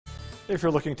If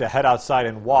you're looking to head outside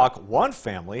and walk, one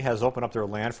family has opened up their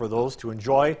land for those to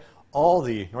enjoy all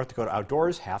the North Dakota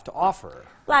outdoors have to offer.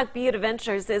 Butte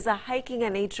Adventures is a hiking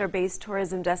and nature-based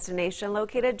tourism destination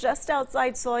located just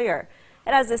outside Sawyer.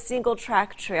 It has a single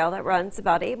track trail that runs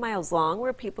about 8 miles long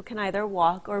where people can either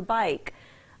walk or bike.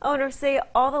 Owners say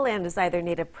all the land is either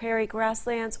native prairie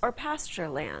grasslands or pasture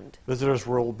land. Visitors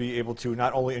will be able to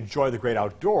not only enjoy the great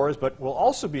outdoors, but will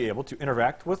also be able to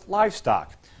interact with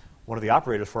livestock. One of the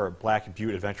operators for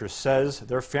Butte Adventures says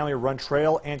their family-run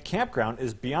trail and campground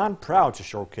is beyond proud to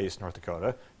showcase North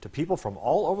Dakota to people from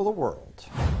all over the world.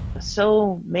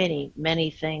 So many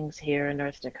things here in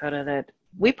North Dakota that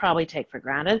we probably take for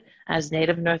granted as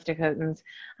native North Dakotans,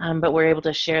 but we're able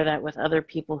to share that with other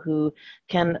people who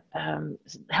can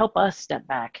help us step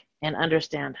back and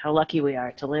understand how lucky we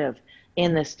are to live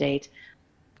in this state.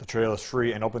 The trail is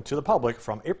free and open to the public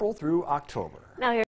from April through October. Now here